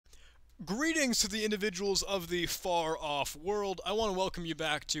Greetings to the individuals of the far-off world. I want to welcome you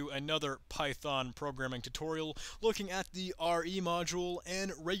back to another Python programming tutorial looking at the RE module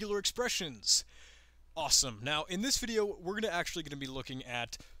and regular expressions. Awesome. Now, in this video, we're actually going to be looking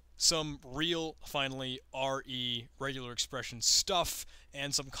at some real, finally, RE regular expression stuff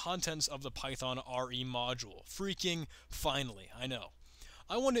and some contents of the Python RE module. Freaking finally, I know.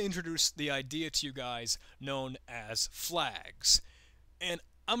 I want to introduce the idea to you guys known as flags. And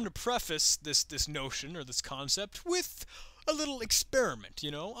I'm going to preface this notion or this concept with a little experiment,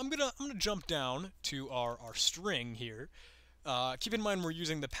 you know? I'm gonna jump down to our string here. Keep in mind we're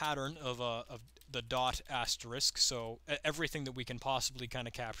using the pattern of the dot asterisk, so everything that we can possibly kind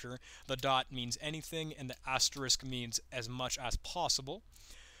of capture. The dot means anything, and the asterisk means as much as possible.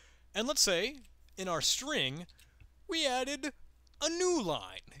 And let's say in our string we added a new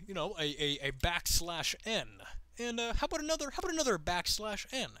line, you know, a backslash n. And how about another backslash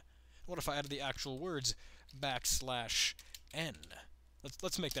n? What if I added the actual words backslash n?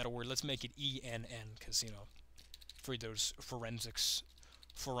 Let's make that a word. Let's make it ENN, because, you know, for those forensics,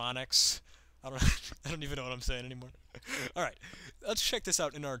 phoronics. I don't even know what I'm saying anymore. All right, let's check this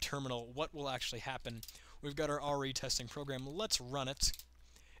out in our terminal. What will actually happen? We've got our RE testing program. Let's run it,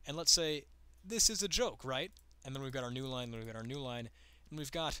 and let's say this is a joke, right? And then we've got our new line. Then we've got our new line, and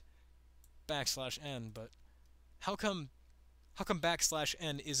we've got backslash n, but how come backslash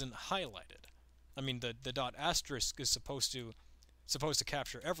n isn't highlighted? I mean, the dot asterisk is supposed to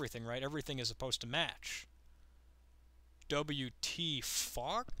capture everything, right? Everything is supposed to match. WT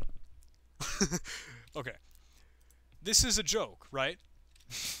fuck? Okay. This is a joke, right?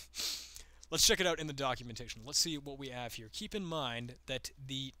 Let's check it out in the documentation. Let's see what we have here. Keep in mind that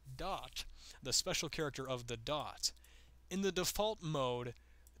the dot, the special character of the dot, in the default mode,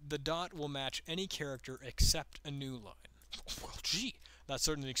 the dot will match any character except a new line. Well, gee, that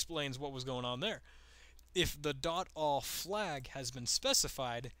certainly explains what was going on there. If the .all flag has been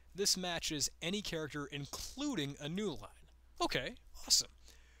specified, this matches any character including a new line. Okay, awesome.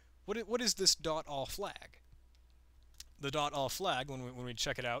 What is this .all flag? The .all flag, when we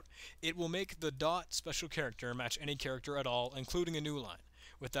check it out, it will make the dot special character match any character at all, including a new line.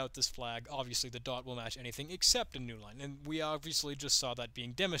 Without this flag, obviously the dot will match anything except a new line, and we obviously just saw that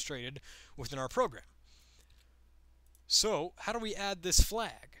being demonstrated within our program. So, how do we add this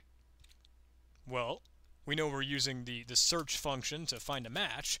flag? Well, we know we're using the search function to find a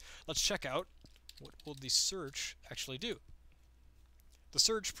match. Let's check out what will the search actually do. The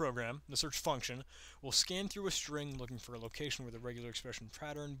search program, the search function, will scan through a string looking for a location where the regular expression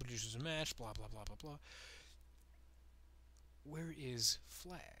pattern produces a match, blah, blah, blah, blah, blah. Where is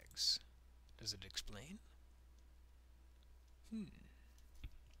flags? Does it explain?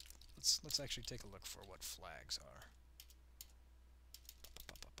 Let's actually take a look for what flags are.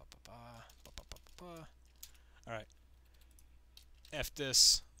 All right. F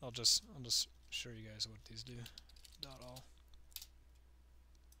this. I'll just show you guys what these do. .all.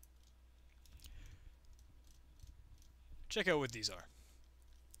 Check out what these are.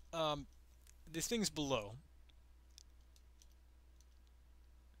 The things below.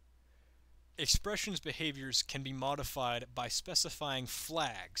 Expressions behaviors can be modified by specifying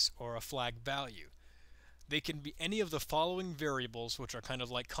flags or a flag value. They can be any of the following variables, which are kind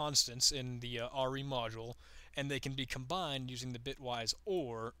of like constants in the RE module, and they can be combined using the bitwise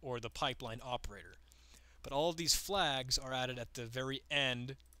OR or the pipeline operator. But all of these flags are added at the very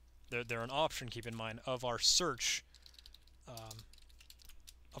end. They're an option, keep in mind, of our search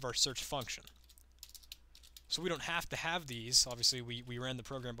function. So we don't have to have these. Obviously, we ran the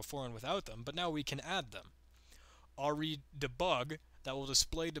program before and without them, but now we can add them. RE debug, that will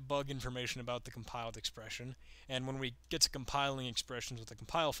display debug information about the compiled expression, and when we get to compiling expressions with the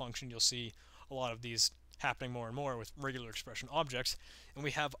compile function, you'll see a lot of these happening more and more with regular expression objects. And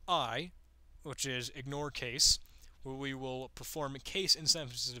we have I, which is ignore case, where we will perform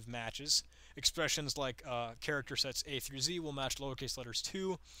case-insensitive matches. Expressions like character sets A through Z will match lowercase letters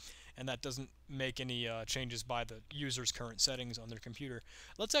too, and that doesn't make any changes by the user's current settings on their computer.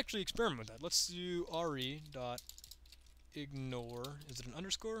 Let's actually experiment with that. Let's do re.ignore, is it an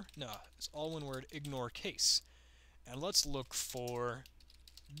underscore? No, it's all one word, ignore case. And let's look for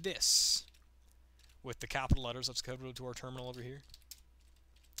this with the capital letters. Let's go to our terminal over here.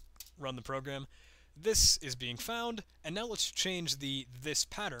 Run the program. This is being found, and now let's change this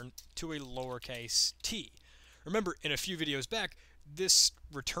pattern to a lowercase t. Remember, in a few videos back, this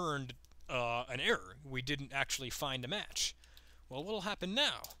returned an error. We didn't actually find a match. Well, what will happen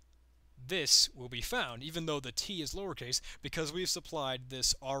now? This will be found, even though the t is lowercase, because we've supplied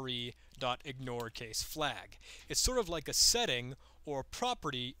this re.ignoreCase flag. It's sort of like a setting or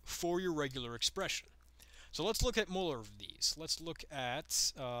property for your regular expression. So let's look at more of these. Let's look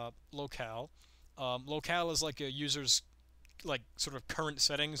at Locale. Locale is like a user's sort of current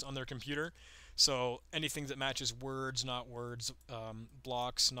settings on their computer. So anything that matches words, not words,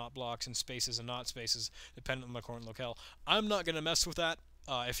 blocks, not blocks, and spaces and not spaces, dependent on the current locale. I'm not going to mess with that.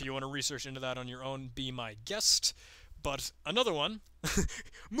 If you want to research into that on your own, be my guest. But another one,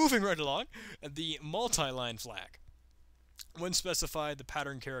 moving right along, the multi-line flag. When specified, the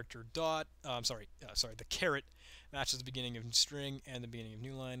pattern character dot, the caret matches the beginning of string and the beginning of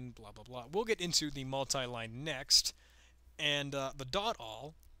new line, blah, blah, blah. We'll get into the multi-line next, and the dot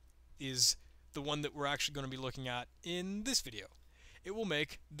all is the one that we're actually going to be looking at in this video. It will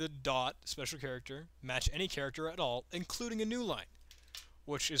make the dot special character match any character at all, including a new line,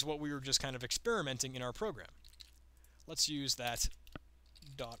 which is what we were just kind of experimenting in our program. Let's use that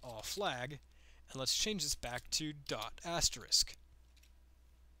dot all flag, and let's change this back to dot asterisk.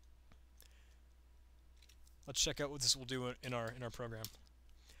 Let's check out what this will do in our program.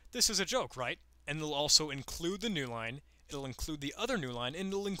 This is a joke, right? And it'll also include the new line, it'll include the other new line, and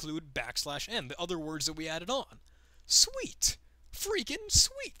it'll include \n, the other words that we added on. Sweet! Freaking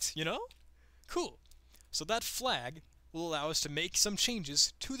sweet, you know? Cool. So that flag will allow us to make some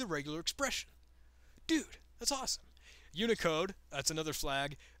changes to the regular expression. Dude, that's awesome. Unicode, that's another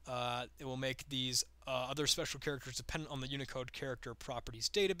flag. It will make these other special characters dependent on the Unicode character properties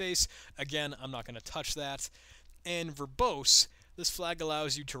database. Again, I'm not going to touch that. And verbose, this flag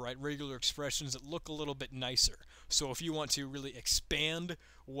allows you to write regular expressions that look a little bit nicer. So if you want to really expand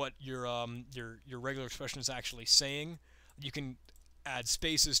what your regular expression is actually saying, you can add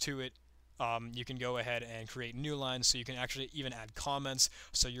spaces to it. You can go ahead and create new lines, so you can actually even add comments,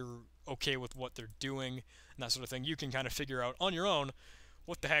 so you're okay with what they're doing and that sort of thing. You can kind of figure out on your own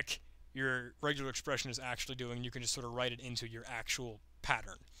what the heck your regular expression is actually doing. You can just sort of write it into your actual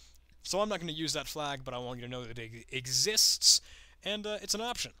pattern. So I'm not going to use that flag, but I want you to know that it exists, and it's an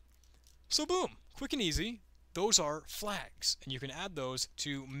option. So boom, quick and easy. Those are flags, and you can add those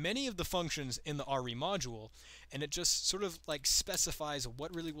to many of the functions in the RE module, and it just sort of like specifies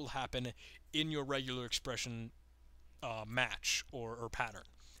what really will happen in your regular expression match or pattern.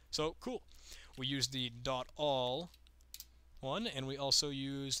 So cool. We use the dot all one, and we also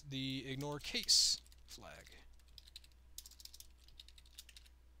use the ignore case flag.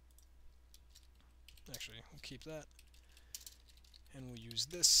 Actually, we'll keep that, and we'll use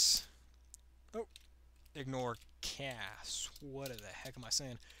this. Oh. Ignore case. What the heck am I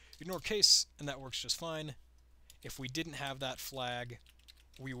saying? Ignore case, and that works just fine. If we didn't have that flag,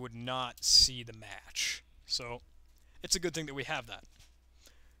 we would not see the match. So it's a good thing that we have that.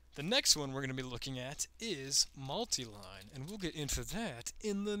 The next one we're going to be looking at is multi-line, and we'll get into that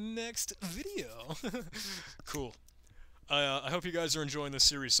in the next video. Cool. I hope you guys are enjoying this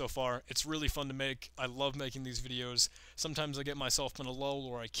series so far. It's really fun to make. I love making these videos. Sometimes I get myself in a lull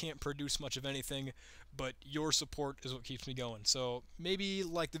where I can't produce much of anything, but your support is what keeps me going. So maybe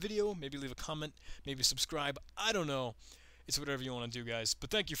like the video, maybe leave a comment, maybe subscribe. I don't know. It's whatever you want to do, guys. But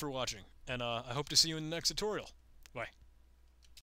thank you for watching, and I hope to see you in the next tutorial.